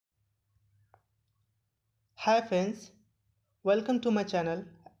Hi friends, welcome to my channel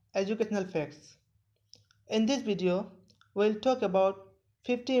Educational Facts. In this video, we'll talk about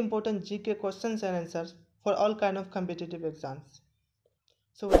 50 important GK questions and answers for all kind of competitive exams.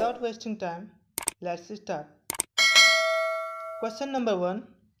 So without wasting time, let's start. Question number 1.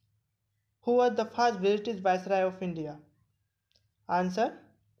 Who was the first British Viceroy of India? Answer: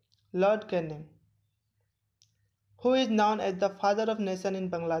 Lord Canning. Who is known as the father of nation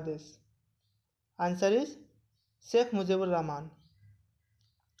in Bangladesh? Answer is Sheikh Mujibur Rahman.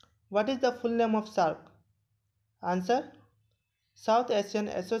 What is the full name of SAARC? Answer: South Asian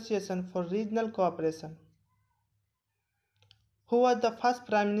Association for Regional Cooperation. Who was the first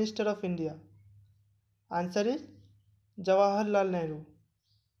Prime Minister of India? Answer is Jawaharlal Nehru.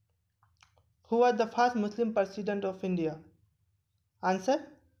 Who was the first Muslim President of India? Answer: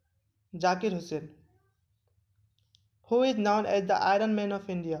 Zakir Hussain. Who is known as the Iron Man of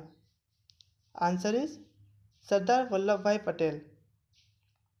India? Answer is Sardar Vallabhbhai Patel.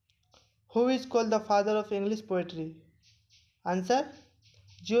 Who is called the father of English poetry? Answer: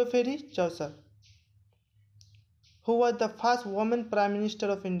 Geoffrey Chaucer. Who was the first woman Prime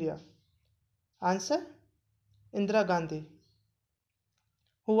Minister of India? Answer: Indira Gandhi.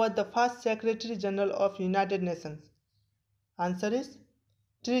 Who was the first Secretary General of United Nations? Answer is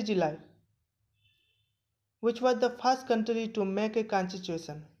Trijilai. Which was the first country to make a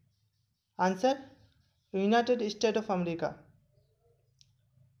constitution? Answer: United States of America.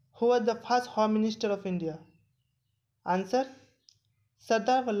 Who was the first Home Minister of India? Answer: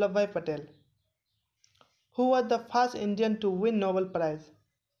 Sardar Vallabhbhai Patel. Who was the first Indian to win Nobel Prize?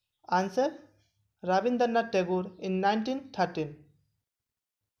 Answer: Rabindranath Tagore in 1913.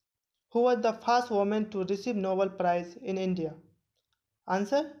 Who was the first woman to receive Nobel Prize in India?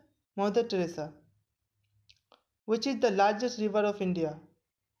 Answer: Mother Teresa. Which is the largest river of India?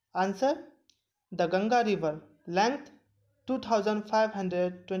 Answer: the Ganga River, length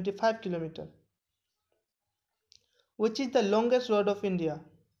 2525 km. Which is the longest road of India?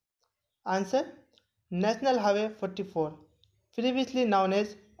 Answer: National Highway 44, previously known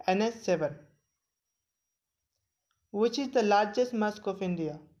as NH7. Which is the largest mosque of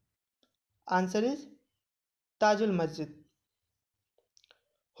India? Answer is Tajul Masjid.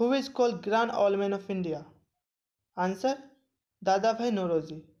 Who is called Grand Old Man of India? Answer: Dadabhai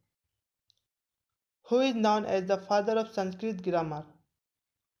Nauroji. Who is known as the father of Sanskrit grammar?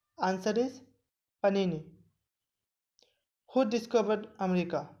 Answer is Panini. Who discovered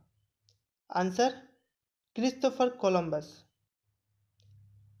America? Answer: Christopher Columbus.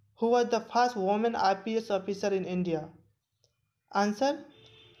 Who was the first woman IPS officer in India? Answer: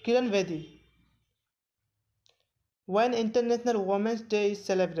 Kiran Bedi. When International Women's Day is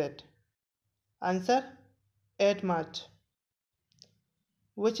celebrated? Answer: 8 March.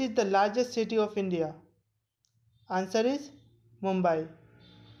 Which is the largest city of India? Answer is Mumbai.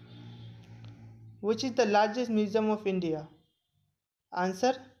 Which is the largest museum of India?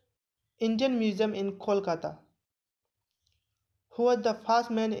 Answer: Indian Museum in Kolkata. Who was the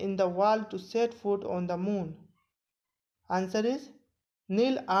first man in the world to set foot on the moon? Answer is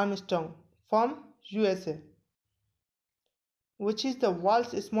Neil Armstrong from USA. Which is the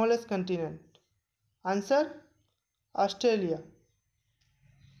world's smallest continent? Answer: Australia.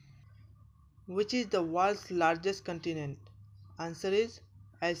 Which is the world's largest continent? Answer is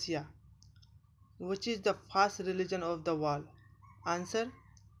Asia. Which is the first religion of the world? Answer: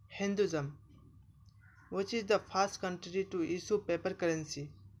 Hinduism. Which is the first country to issue paper currency?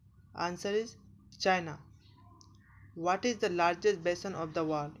 Answer is China. What is the largest basin of the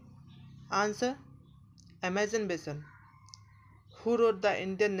world? Answer: Amazon basin. Who wrote the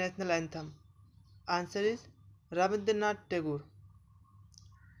Indian national anthem? Answer is Rabindranath Tagore.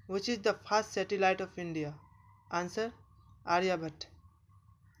 Which is the first satellite of India? Answer: Aryabhat.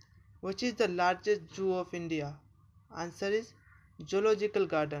 Which is the largest zoo of India? Answer is Zoological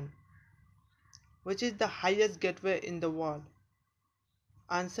Garden. Which is the highest gateway in the world?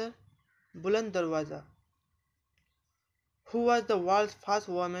 Answer: Buland Darwaza. Who was the world's first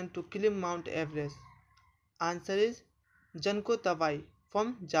woman to climb Mount Everest? Answer is Junko Tawai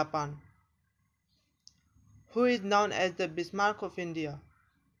from Japan. Who is known as the Bismarck of India?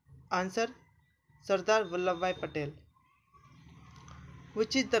 Answer: Sardar Vallabhbhai Patel.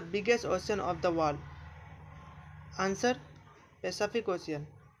 Which is the biggest ocean of the world? Answer: Pacific Ocean.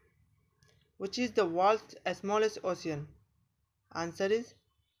 Which is the world's smallest ocean? Answer is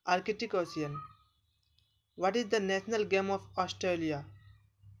Arctic Ocean. What is the national game of Australia?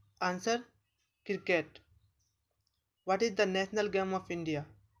 Answer: Cricket. What is the national game of India?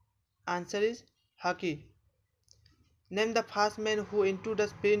 Answer is hockey. Name the first man who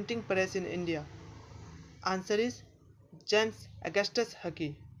introduced printing press in India. Answer is James Augustus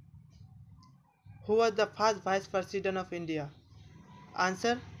Huckey. Who was the first Vice President of India?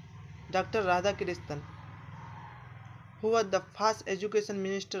 Answer Dr. Radhakrishnan. Who was the first Education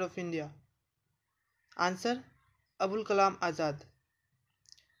Minister of India? Answer Abul Kalam Azad.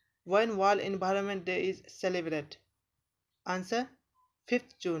 When World Environment Day is celebrated? Answer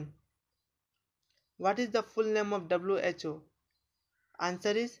 5th June. What is the full name of WHO?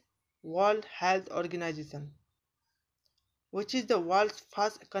 Answer is World Health Organization. Which is the world's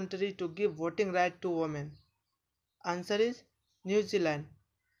first country to give voting right to women? Answer is New Zealand.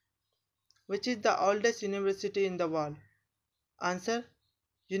 Which is the oldest university in the world? Answer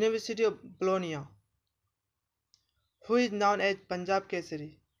University of Bologna. Who is known as Punjab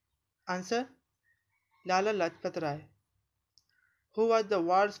Kesari? Answer Lala Lajpat Rai. Who was the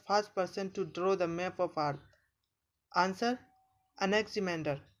world's first person to draw the map of Earth? Answer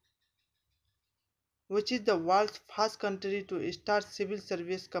Anaximander. Which is the world's first country to start civil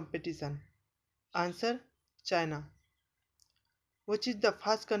service competition? Answer China. Which is the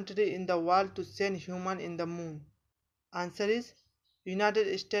first country in the world to send human in the moon? Answer is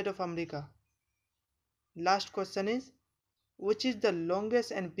United States of America. Last question is, which is the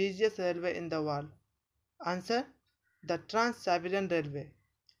longest and busiest railway in the world? Answer the Trans-Siberian Railway.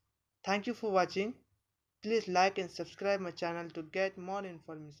 Thank you for watching. Please like and subscribe my channel to get more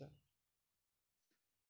information.